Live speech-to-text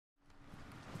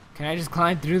Can I just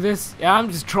climb through this? Yeah,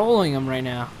 I'm just trolling him right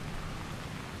now.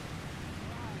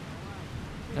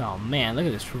 Oh man, look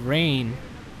at this rain.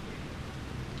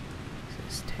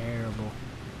 This is terrible.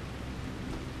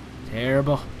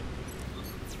 Terrible.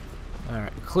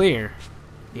 Alright, clear.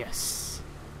 Yes.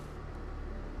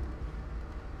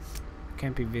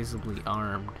 Can't be visibly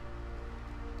armed.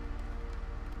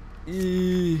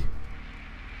 Eee.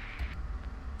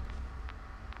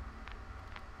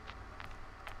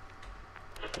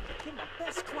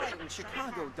 Best client in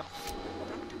Chicago. Dr.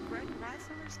 Greg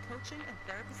Reisler's coaching and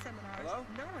therapy seminars. Hello?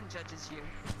 No one judges you.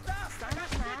 Sign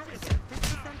up now and get a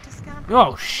 50% discount.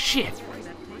 Oh shit!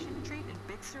 Meditation retreat in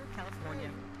Big Sur, California.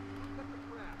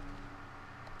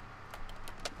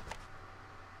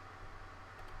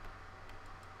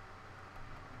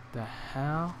 The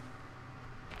hell?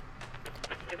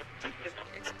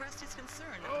 Expressed his concern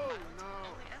that the violence will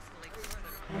only escalate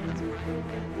further as rival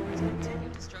landlords continue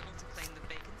to struggle to claim the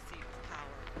vacant seat of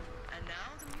power. And now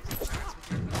the music charts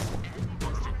with your host Andy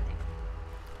Christianity.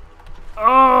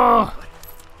 Oh!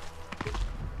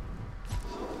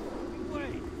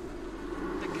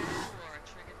 The gang war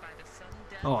triggered by the sudden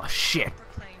death Oh shit!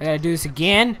 proclaimed I gotta do this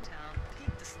again? Chinatown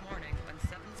peaked this morning when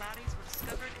 7 bodies were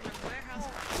discovered in a warehouse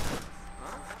complex.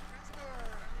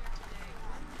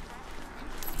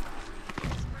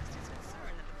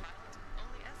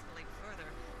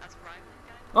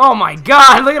 Oh my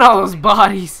god, look at all those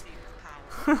bodies!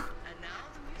 And now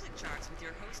the music charts with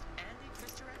your host Andy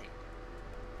Christianity.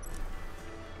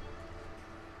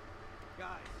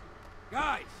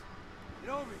 Guys, get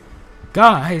over here.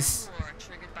 Guys! War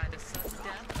triggered by the sudden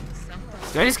death of the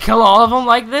self-proclaimed Did I just kill all of them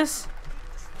like this?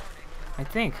 this morning I when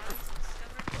think.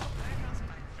 discovered in a warehouse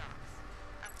by the docks.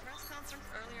 At press conference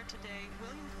earlier today,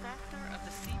 William Faulkner of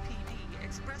the CPD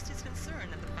expressed his concern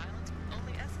that the violence will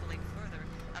only escalate further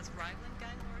as rivaling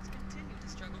gang lords continue to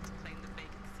struggle to claim the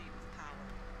vacant seat of power.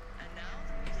 And now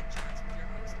the music charts with your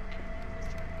host Andy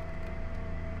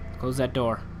Christianity. Close that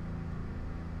door.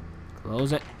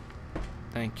 Close it.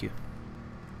 Thank you.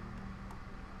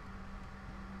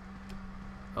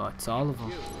 Oh, it's all of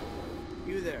them.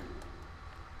 You there.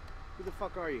 Who the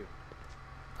fuck are you?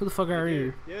 Who the fuck are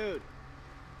you? Dude.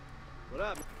 What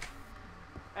up?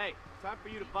 Hey, time for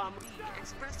you to bomb. He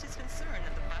expressed his concern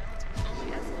that the violence will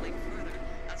only escalate further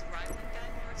as rivaling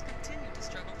gang lords continue to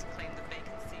struggle to claim the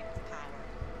vacant seat of power.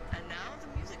 And now the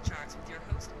music charts with your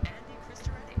host Andy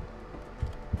Christianity.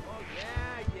 Oh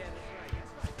yeah,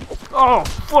 that's right. Oh,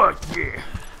 fuck yeah!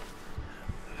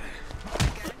 The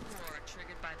gang war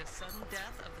triggered by the sudden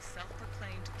death of the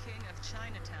self-proclaimed king of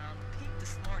Chinatown peaked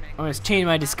this morning. I'm gonna change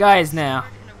my disguise now.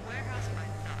 In a warehouse by the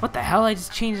docks. What the hell? I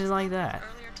just changed it like that.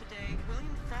 Earlier today,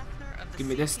 William Faulkner of the Give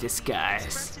me this CPD disguise.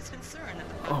 expressed his concern that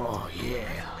the Oh, violence will yeah.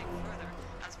 escalate further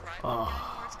as rival Oh.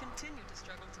 gang lords continue to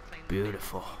struggle to claim the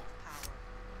Beautiful. vacant seat of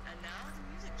power. And now the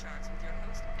music charts with your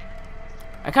host Andy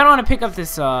Christianity. I kinda wanna pick up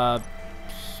this, like...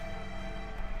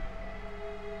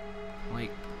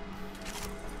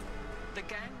 The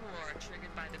gang war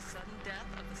triggered by the sudden death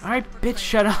of the Alright, self-proclaimed bitch,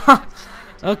 shut king up. of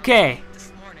Chinatown Okay. peaked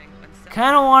this morning when 7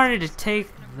 Kinda bodies wanted were to take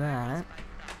discovered in a that. warehouse by the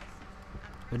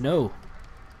docks. But no.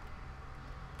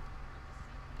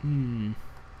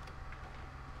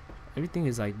 Everything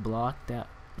is like blocked out.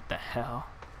 What the hell?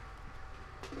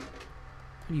 What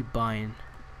are you buying?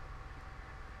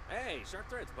 Hey, sharp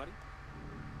threads, buddy.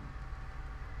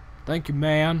 Thank you,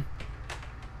 man.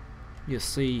 You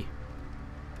see.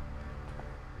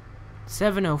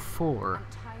 704. I'm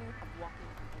tired of walking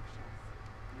on eggshells.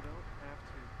 You don't have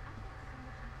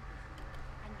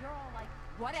And you're all like,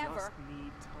 to. whatever. Just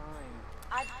need time.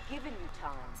 I've given you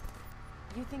time.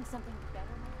 You think something better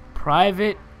might happen?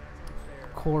 Private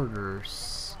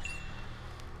quarters.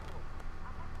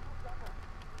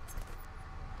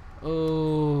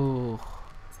 Oh.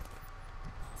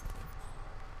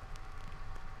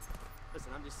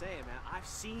 Listen, I'm just saying, man. I've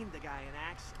seen the guy in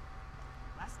action.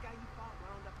 Last guy you fought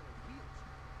wound up in a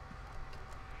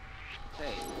wheelchair.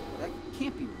 Hey, that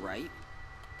can't be right.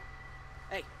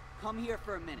 Hey, come here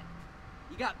for a minute.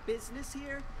 You got business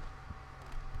here?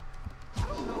 I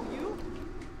don't know you.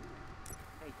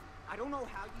 Hey, I don't know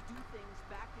how you do things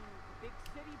back in the big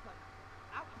city, but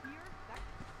out here, that...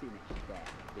 Finish that,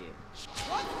 bitch.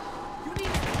 What? You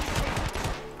need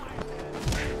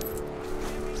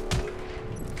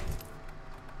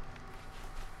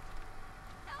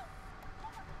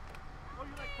Oh, you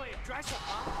like playing dress up,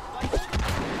 huh?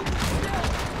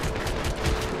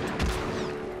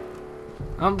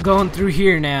 I'm going through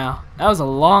here now. That was a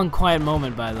long, quiet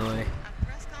moment, by the way. At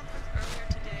press conference earlier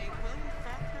today, William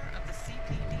Faulkner of the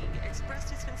CPD expressed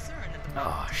his concern that the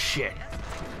Oh, shit.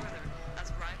 escalate further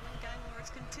as rivaling gang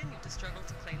lords continue to struggle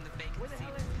to claim the vacant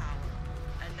seat of power.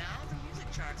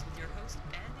 charts with your host,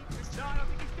 Andy Christopher. No, I don't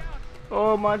think he's down.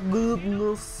 Oh my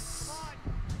goodness.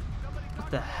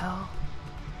 What the hell?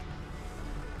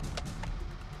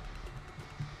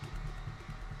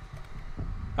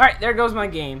 Alright, there goes my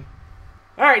game.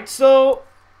 Alright, so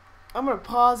I'm gonna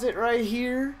pause it right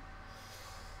here.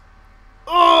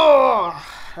 Oh,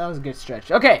 that was a good stretch.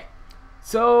 Okay,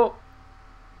 so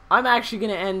I'm actually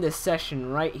gonna end this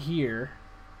session right here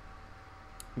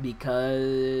because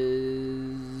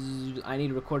I need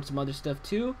to record some other stuff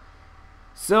too.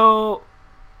 So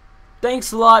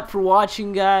thanks a lot for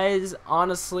watching, guys.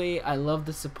 Honestly, I love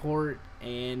the support,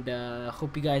 and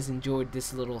hope you guys enjoyed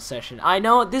this little session. I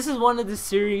know this is one of the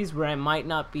series where I might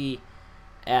not be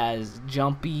as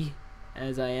jumpy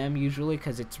as I am usually,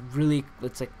 because it's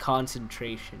a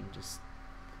concentration, just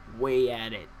way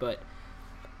at it. But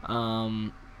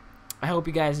I hope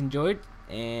you guys enjoyed,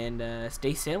 and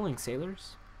stay sailing,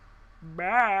 sailors.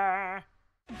 Bye.